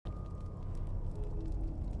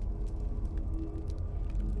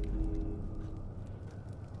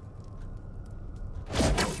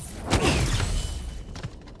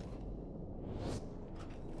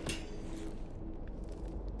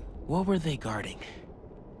What were they guarding?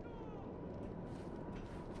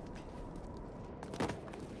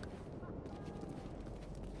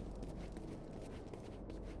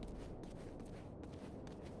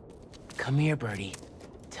 Come here, Birdie.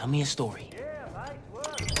 Tell me a story. Yeah, nice work.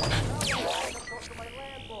 I'll talk to my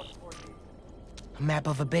landlord for you. A map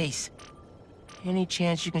of a base. Any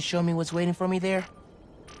chance you can show me what's waiting for me there?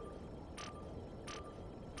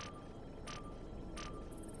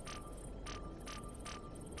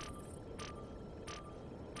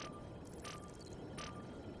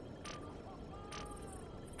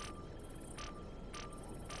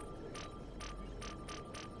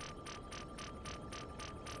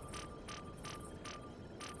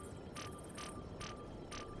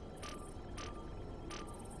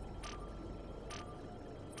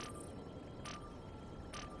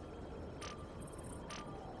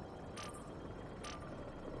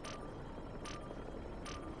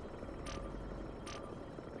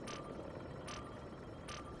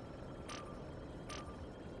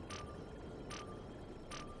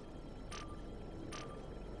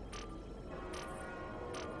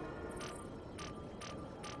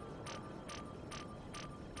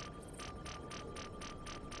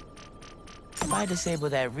 If I disable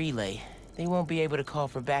that relay, they won't be able to call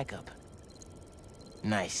for backup.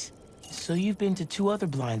 Nice. So you've been to 2 other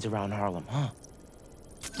blinds around Harlem, huh?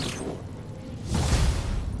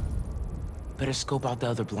 Better scope out the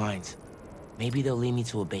other blinds. Maybe they'll lead me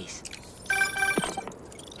to a base.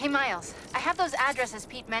 Hey, Miles. I have those addresses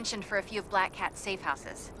Pete mentioned for a few of Black Cat's safe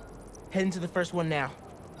houses. Heading to the first one now.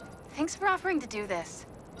 Thanks for offering to do this.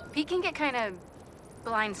 Pete can get kind of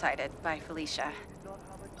blindsided by Felicia.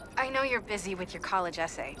 I know you're busy with your college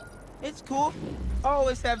essay. It's cool.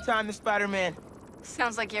 Always have time to Spider-Man.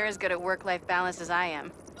 Sounds like you're as good at work-life balance as I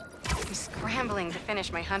am. I'm scrambling to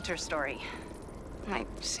finish my Hunter story. Might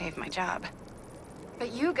save my job.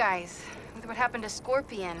 But you guys, with what happened to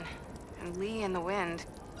Scorpion and Lee in the Wind...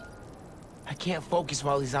 I can't focus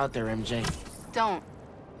while he's out there, MJ. Don't.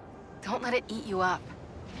 Don't let it eat you up.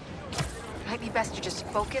 Might be best to just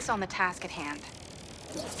focus on the task at hand.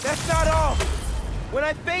 That's not all! When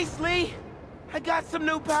I face Lee, I got some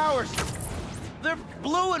new powers. They're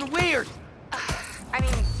blue and weird. I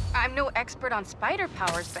mean, I'm no expert on spider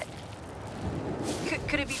powers, but...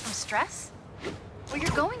 Could it be from stress? What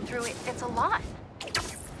you're going through, it's a lot.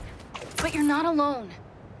 But you're not alone.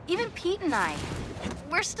 Even Pete and I,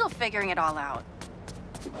 we're still figuring it all out.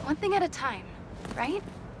 One thing at a time, right?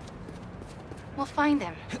 We'll find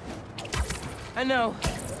him. I know.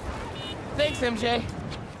 Thanks, MJ.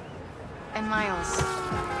 And Miles,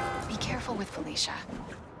 be careful with Felicia.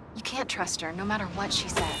 You can't trust her, no matter what she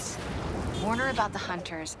says. Warn her about the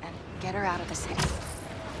Hunters and get her out of the city.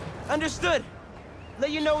 Understood.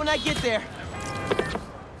 Let you know when I get there.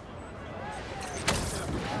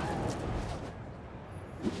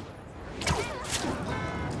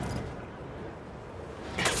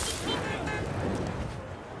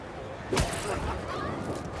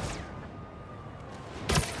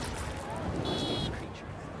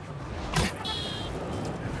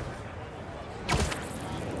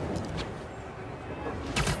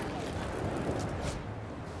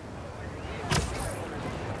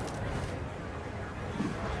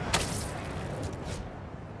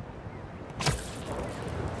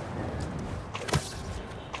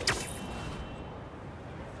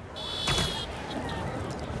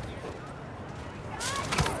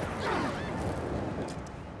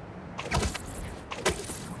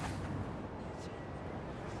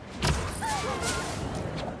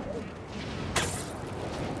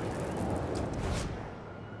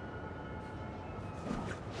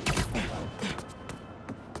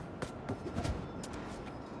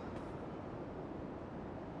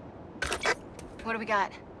 What do we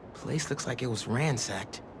got? Place looks like it was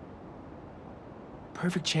ransacked.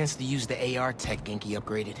 Perfect chance to use the AR tech Genki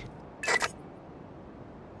upgraded.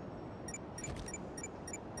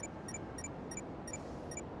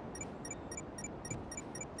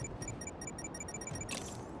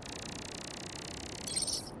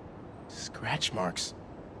 Scratch marks.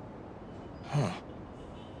 Huh.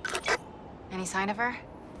 Any sign of her?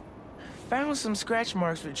 Found some scratch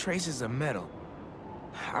marks with traces of metal.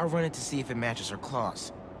 I'll run it to see if it matches her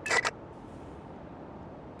claws.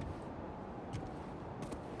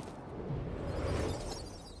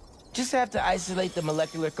 Just have to isolate the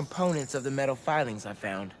molecular components of the metal filings I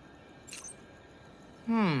found.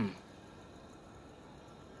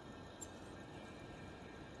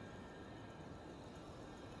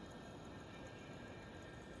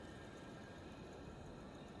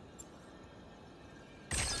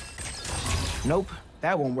 Nope,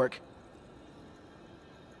 that won't work.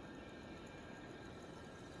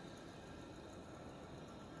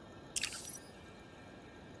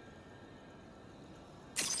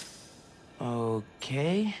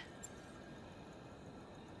 Okay.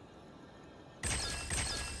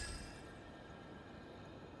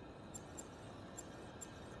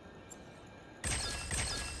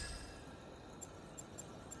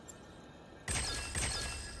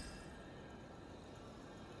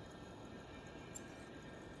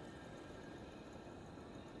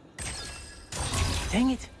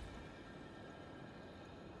 Dang it.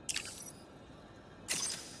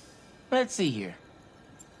 Let's see here.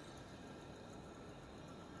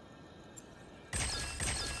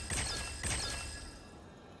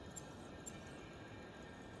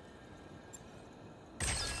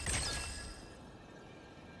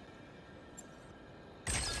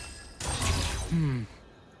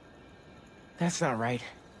 That's not right.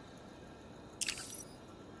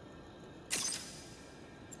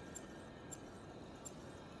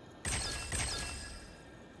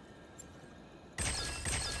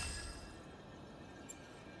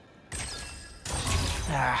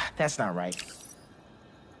 Ah, that's not right.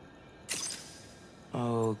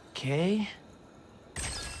 Okay.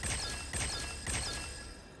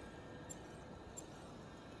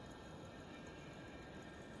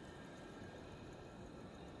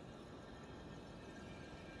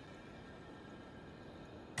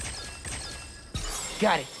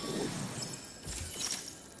 Got it.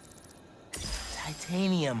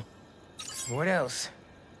 Titanium. What else?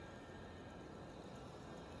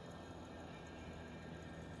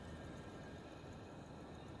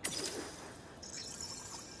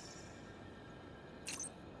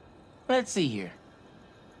 Let's see here.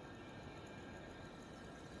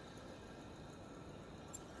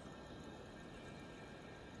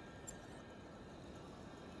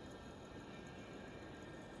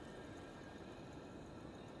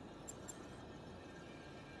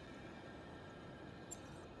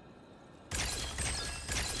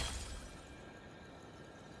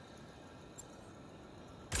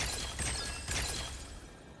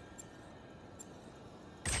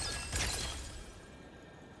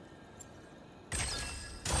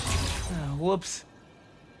 Whoops.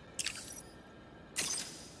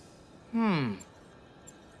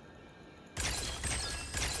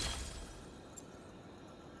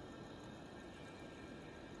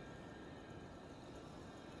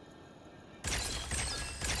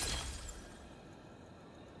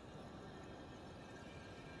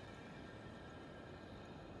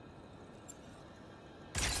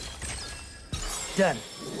 Done.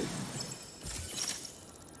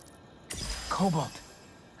 Cobalt.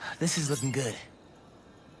 This is looking good.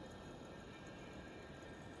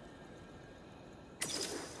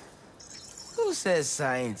 Who says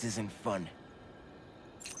science isn't fun?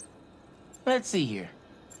 Let's see here.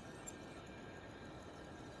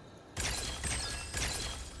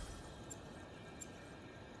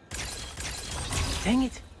 Dang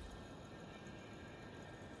it.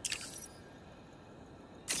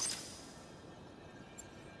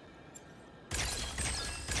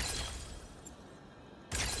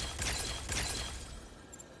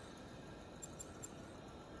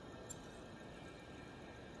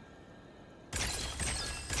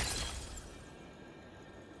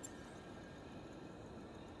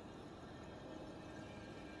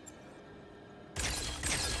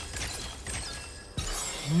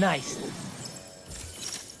 Nice.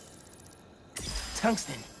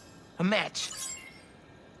 Tungsten. A match.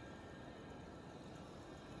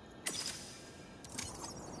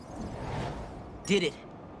 Did it.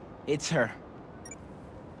 It's her.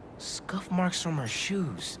 Scuff marks from her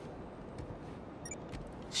shoes.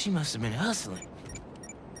 She must have been hustling.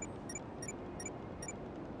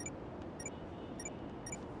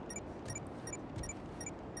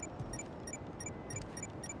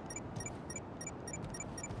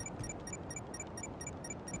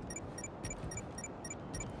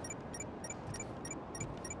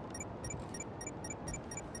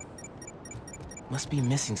 Must be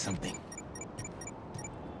missing something.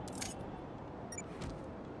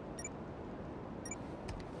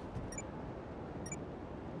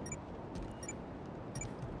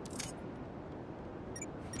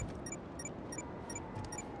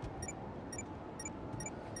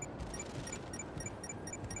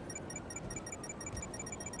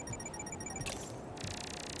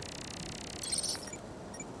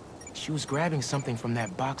 She was grabbing something from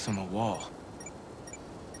that box on the wall.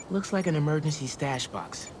 Looks like an emergency stash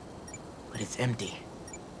box, but it's empty.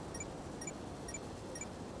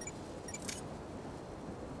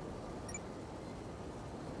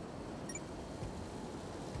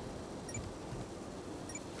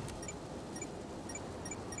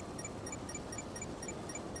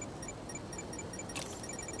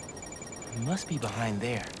 It must be behind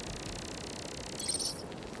there.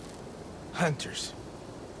 Hunters.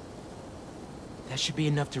 That should be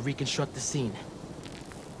enough to reconstruct the scene.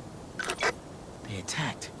 They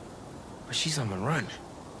attacked, but she's on the run.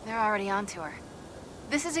 They're already onto her.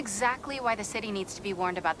 This is exactly why the city needs to be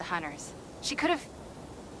warned about the hunters. She could have...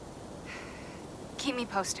 Keep me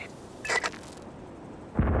posted.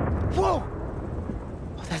 Whoa!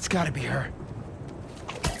 Oh, that's gotta be her.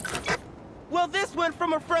 Well, this went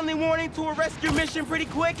from a friendly warning to a rescue mission pretty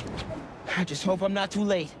quick. I just hope I'm not too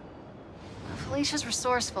late. Felicia's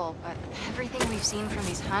resourceful, but everything we've seen from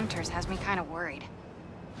these hunters has me kind of worried.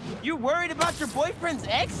 You're worried about your boyfriend's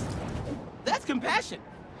ex? That's compassion.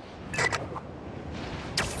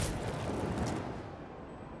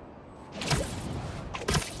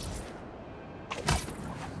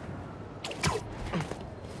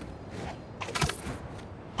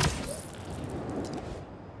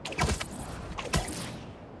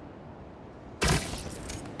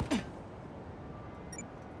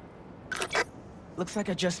 Looks like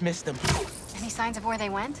I just missed them. Any signs of where they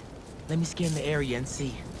went? Let me scan the area and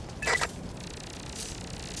see.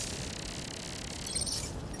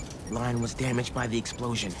 Line was damaged by the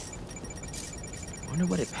explosion. Wonder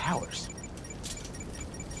what it powers.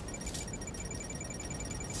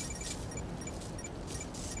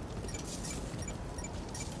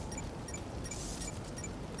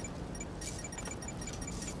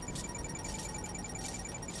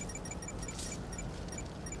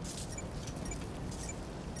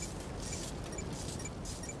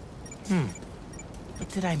 What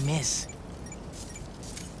did I miss?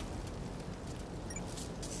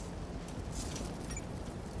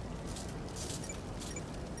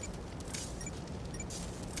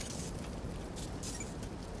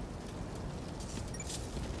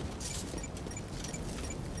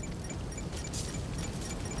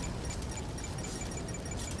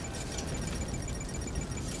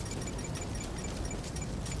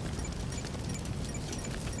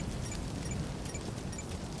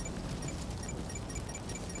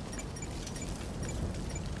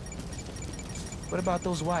 What about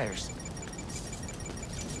those wires?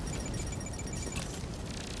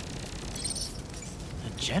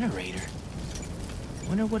 A generator?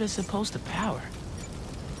 Wonder what it's supposed to power.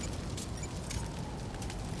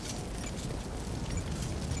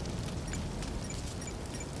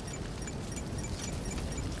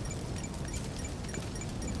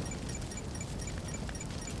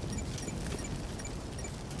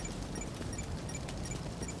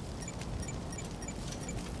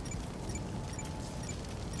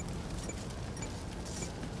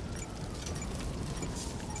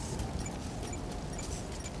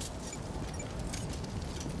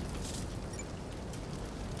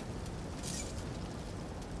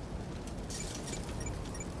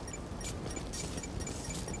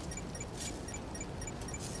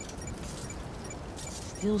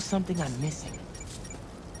 Still something I'm missing.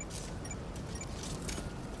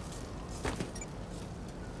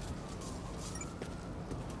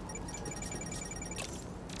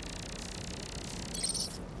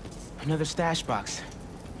 Another stash box.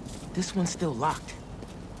 This one's still locked.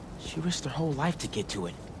 She risked her whole life to get to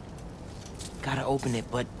it. Gotta open it,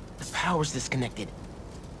 but the power's disconnected.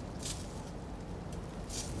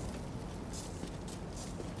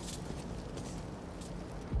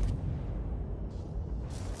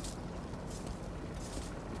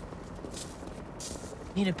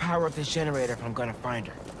 Need to power up this generator if I'm gonna find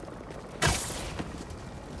her.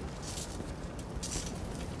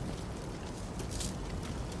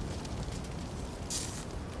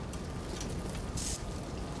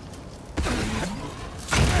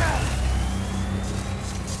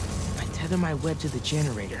 I tether my web to the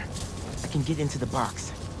generator. I can get into the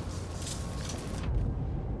box.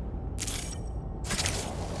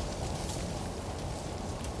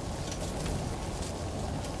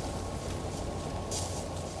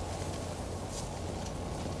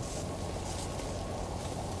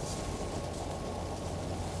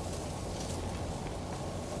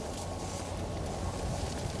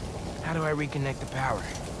 How do I reconnect the power?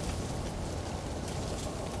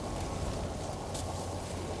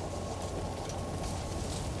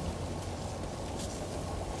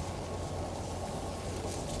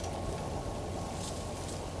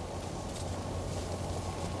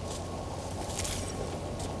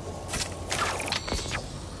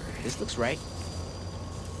 This looks right.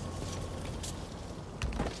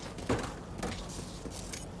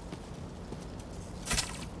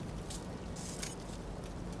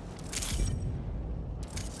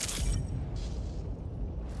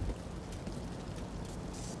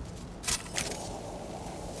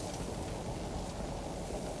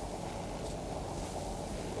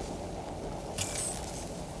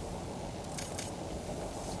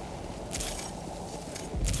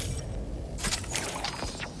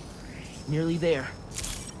 Nearly there.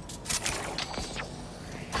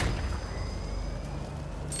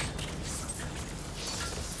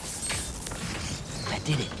 That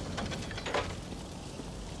did it.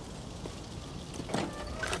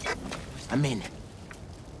 I'm in.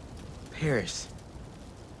 Paris.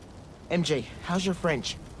 MJ, how's your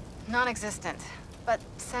French? Non-existent. But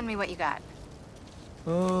send me what you got.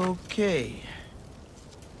 Okay.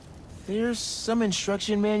 There's some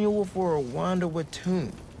instruction manual for a wand of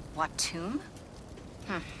Watoon. What tomb?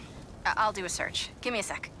 I'll do a search. Give me a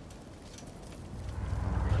sec.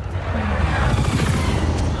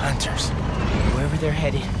 Hunters. Wherever they're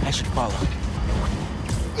headed, I should follow.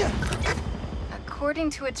 According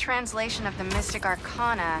to a translation of the Mystic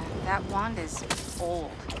Arcana, that wand is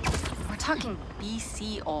old. We're talking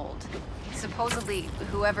BC old. Supposedly,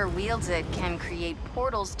 whoever wields it can create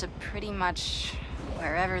portals to pretty much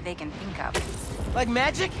wherever they can think of. Like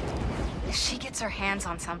magic? If she gets her hands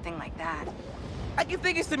on something like that. I can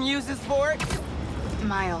think of some uses for it.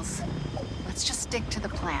 Miles, let's just stick to the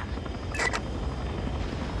plan.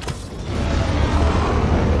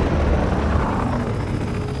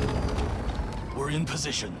 We're in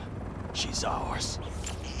position. She's ours.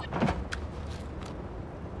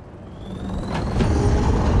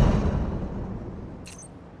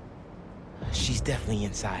 She's definitely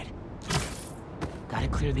inside. Gotta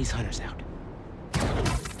clear these hunters out.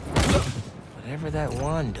 Whatever that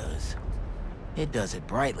wand does, it does it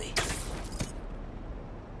brightly.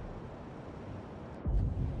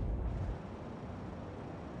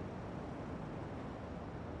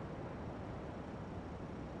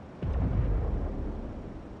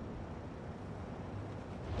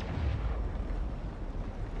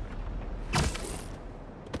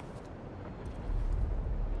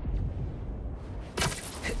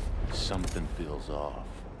 Something feels off.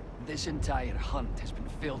 This entire hunt has been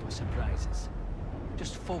filled with surprises.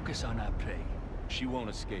 Just focus on our prey. She won't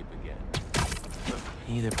escape again.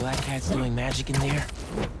 Either Black Cat's doing magic in there,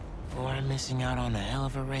 or I'm missing out on a hell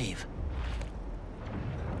of a rave.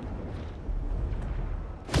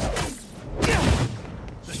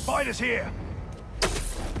 The spider's here!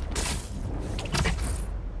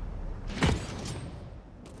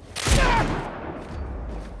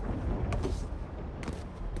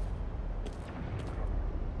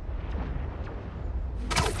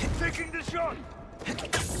 Taking the shot!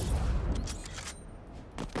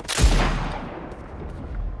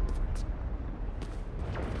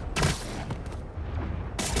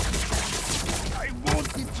 I won't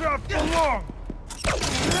be trapped for long!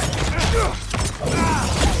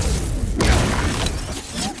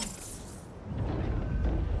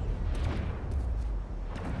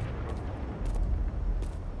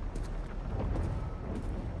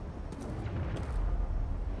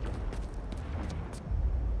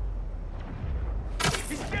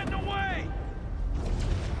 He's getting away!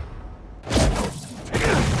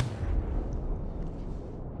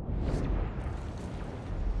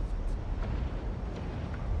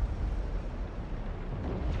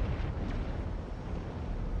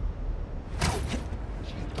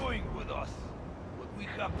 She's going with us, but we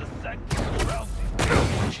have the sanctum around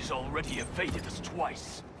him. She's already evaded us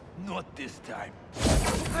twice. Not this time.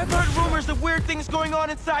 I've heard rumors of weird things going on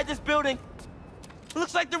inside this building.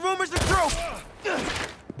 Looks like the rumors are true.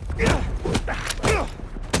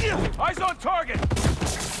 Eyes on target!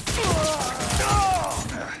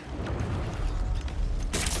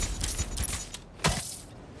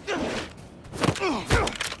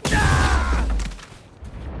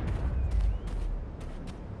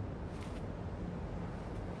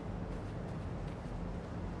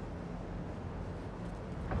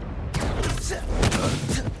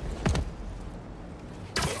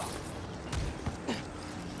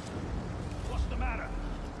 What's the matter?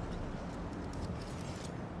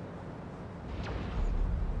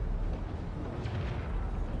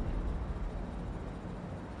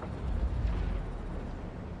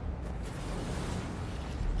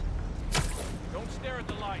 Don't stare at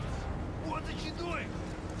the lights. What is she doing?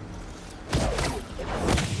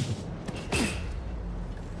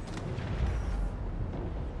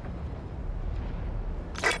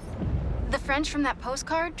 The French from that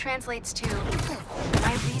postcard translates to,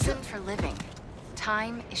 my reason for living.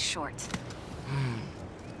 Time is short.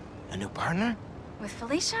 A new partner? With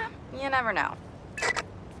Felicia, you never know.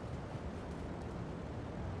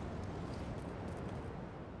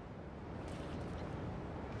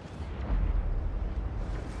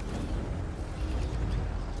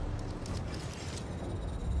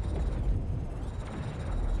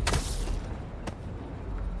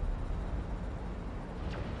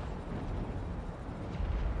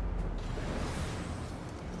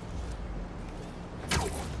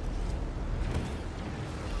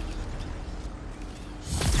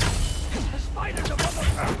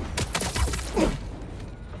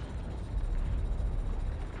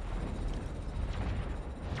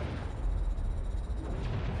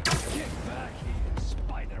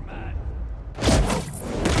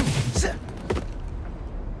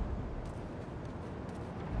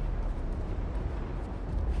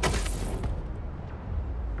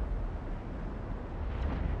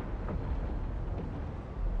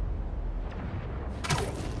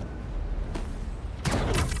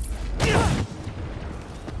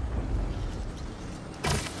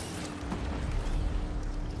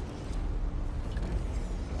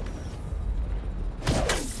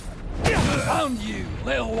 Found you,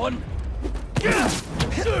 little one.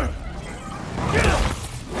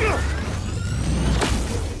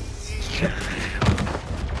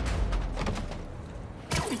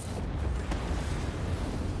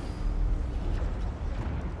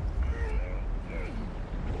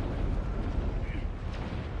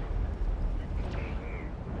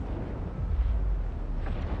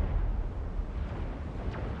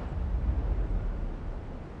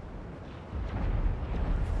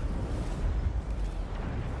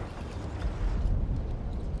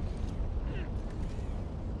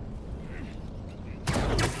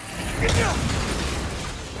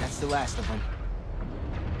 That's the last of them.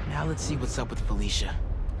 Now let's see what's up with Felicia.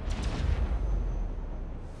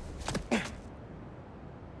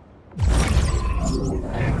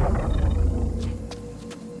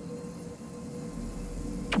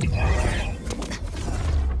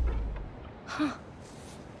 Huh.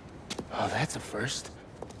 Oh, that's a first.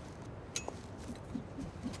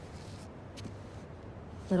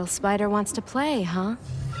 Little spider wants to play, huh?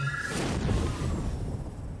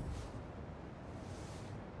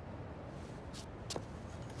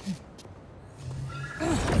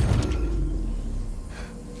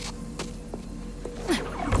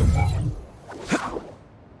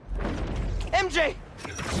 MJ!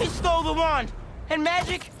 She stole the wand! And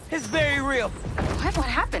magic is very real. What? What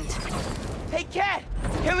happened? Hey, Cat!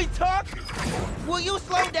 Can we talk? Will you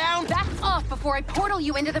slow down? Back off before I portal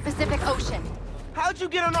you into the Pacific Ocean. How'd you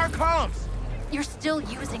get on our comms? You're still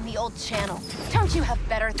using the old channel. Don't you have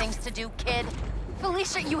better things to do, kid?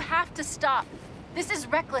 Felicia, you have to stop. This is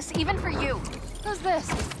reckless, even for you. Who's this?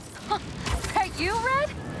 Huh, that you, Red?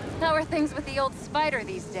 How are things with the old spider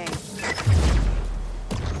these days?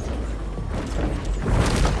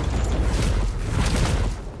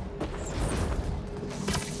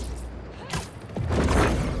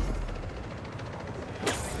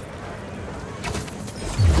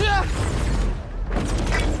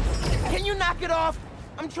 Can you knock it off?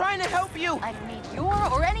 I'm trying to help you. I need your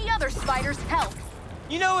or any other spider's help.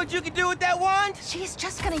 You know what you can do with that wand? She's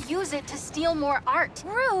just gonna use it to steal more art.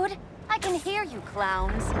 Rude. I can hear you,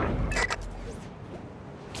 clowns.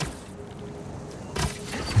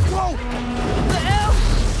 Whoa! The hell?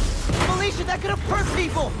 Felicia, that could have hurt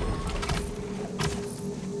people!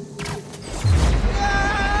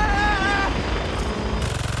 Ah!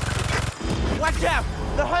 Watch out!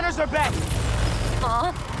 The hunters are back!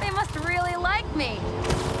 Aw, they must really like me.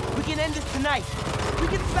 We can end this tonight. We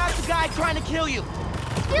can stop the guy trying to kill you.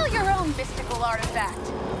 Steal your own mystical artifact.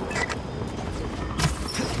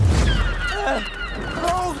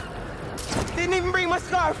 Cold! Didn't even bring my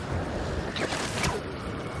scarf!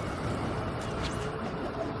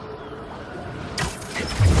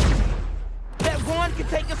 That wand can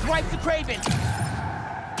take us right to Craven!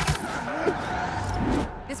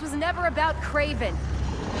 This was never about Craven.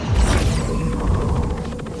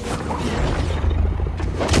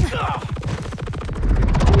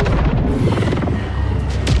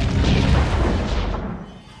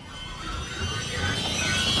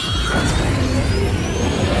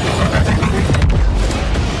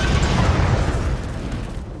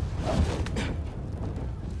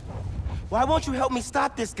 Why won't you help me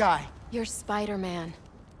stop this guy? You're Spider-Man.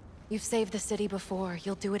 You've saved the city before.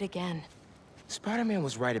 You'll do it again. Spider-Man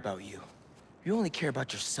was right about you. You only care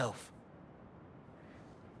about yourself.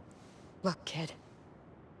 Look, kid.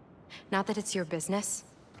 Not that it's your business.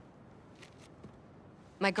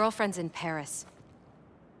 My girlfriend's in Paris.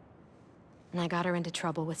 And I got her into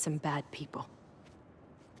trouble with some bad people.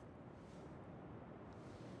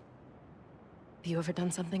 Have you ever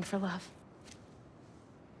done something for love?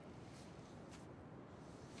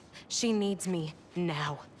 She needs me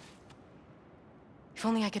now. If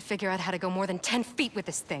only I could figure out how to go more than 10 feet with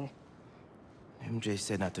this thing. MJ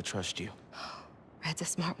said not to trust you. Red's a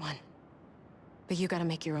smart one. But you gotta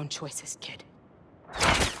make your own choices, kid.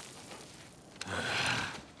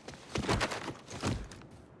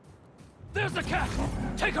 There's the cat!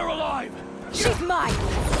 Take her alive! She's mine!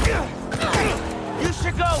 You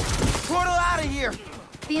should go! Portal out of here!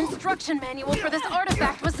 The instruction manual for this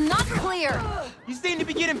artifact was not clear! You seem to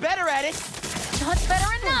be getting better at it! Not better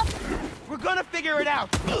enough! We're gonna figure it out!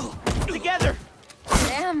 Together!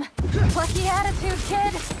 Damn. Plucky attitude,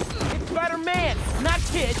 kid. It's Spider-Man, not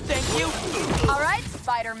kid, thank you! All right,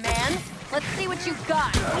 Spider-Man. Let's see what you've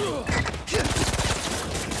got.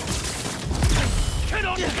 Get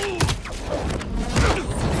on the move!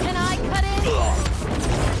 Can I cut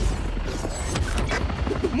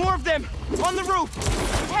in? More of them! On the roof!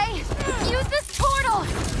 Hey, use this portal!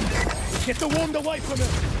 Get the wand away from him!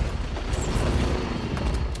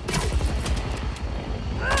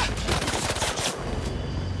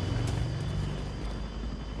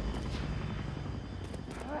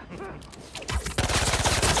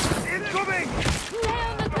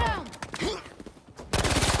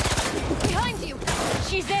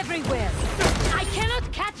 He's everywhere! I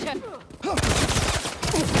cannot catch him!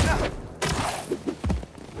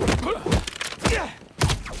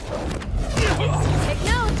 Take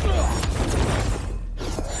note!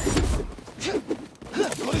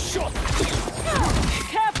 Got a shot!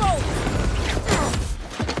 Careful!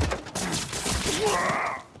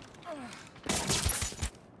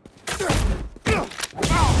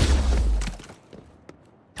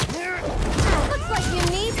 Looks like you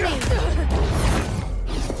need me.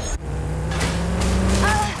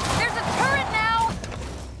 There's a turret now.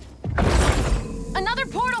 Another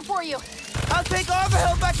portal for you. I'll take all the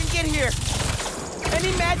help I can get here.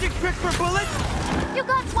 Any magic tricks for bullets? You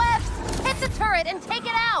got webs. Hit the turret and take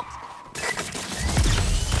it out.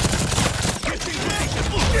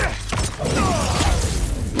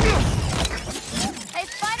 Hey,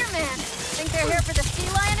 Spider-Man. Think they're here for the sea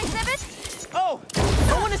lion exhibit? Oh,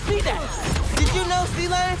 I want to see that. Did you know sea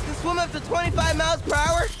lions can swim up to 25 miles per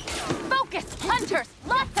hour? Focus, hunters,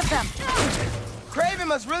 lots of them. Craven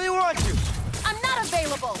must really want you. I'm not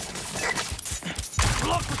available.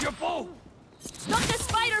 Block with your bow! Stop the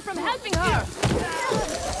spider from helping her!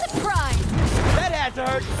 Surprise. That had to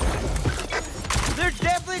hurt. They're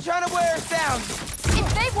definitely trying to wear us down.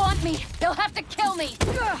 If they want me, they'll have to kill me.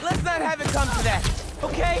 Let's not have it come to that,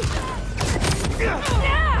 okay?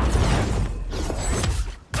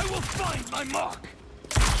 I will find my mark!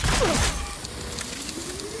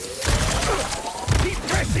 Keep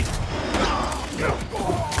pressing!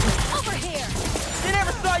 Over here. They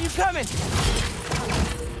never saw you coming.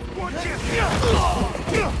 Watch it!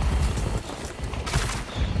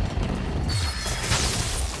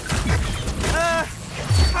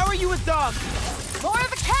 How are you with dogs? More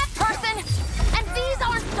of a cat person, and these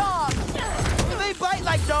aren't dogs. They bite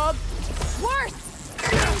like dogs. Worse.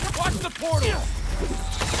 Watch the portal!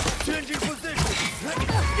 Changing position!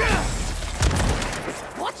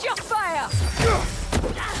 Watch your fire!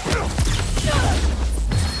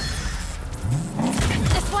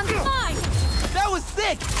 This one's mine. That was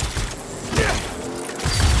sick.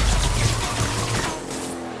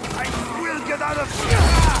 I will get out of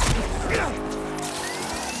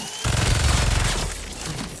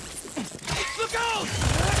Look out!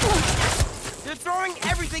 They're throwing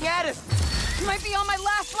everything at us. Might be on my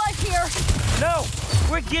last life here. No,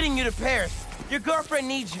 we're getting you to Paris. Your girlfriend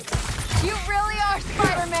needs you. You really are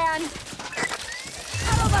Spider-Man.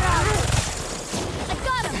 I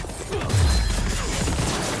got him.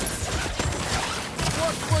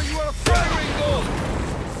 Watch where you are firing, though!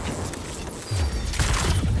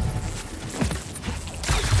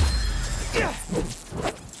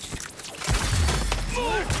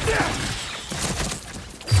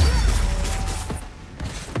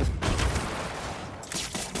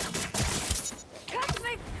 Cut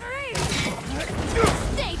me free!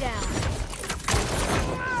 Stay down.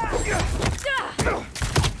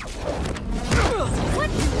 What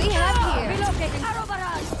do we have here? Relocating! Arrow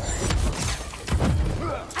barrage!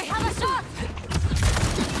 I have a shot.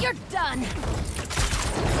 You're done.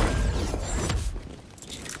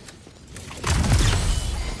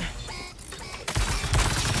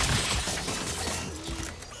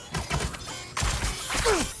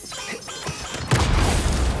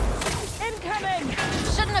 Incoming!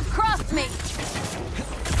 Shouldn't have crossed me.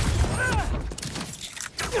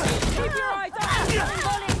 Keep your eyes on!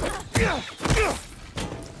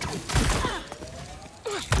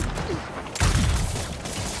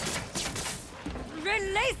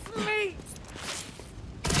 Release me!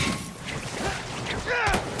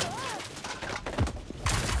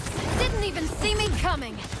 Didn't even see me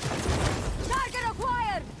coming. Target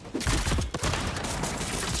acquired!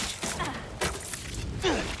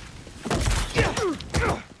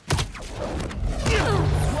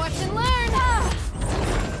 Watch and learn.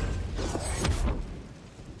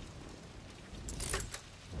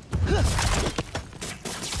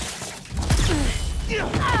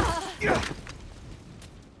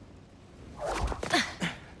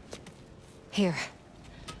 Here.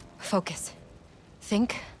 Focus.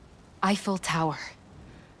 Think Eiffel Tower.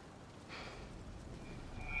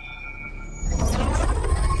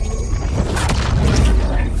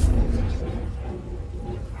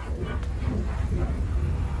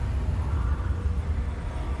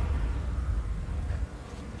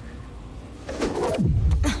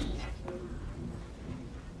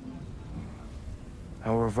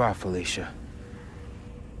 Au revoir, Felicia.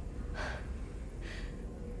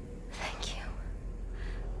 Thank you.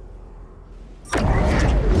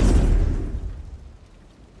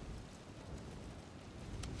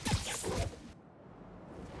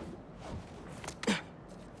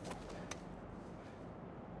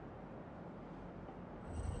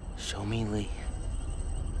 Show me Lee.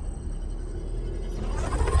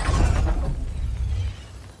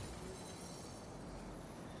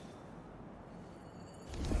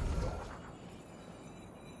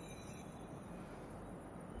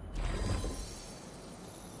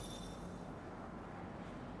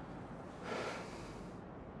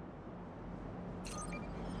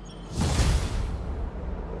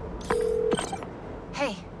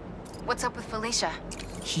 What's up with Felicia?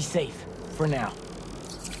 She's safe, for now.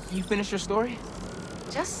 You finished your story?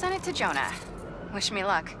 Just sent it to Jonah. Wish me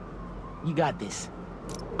luck. You got this.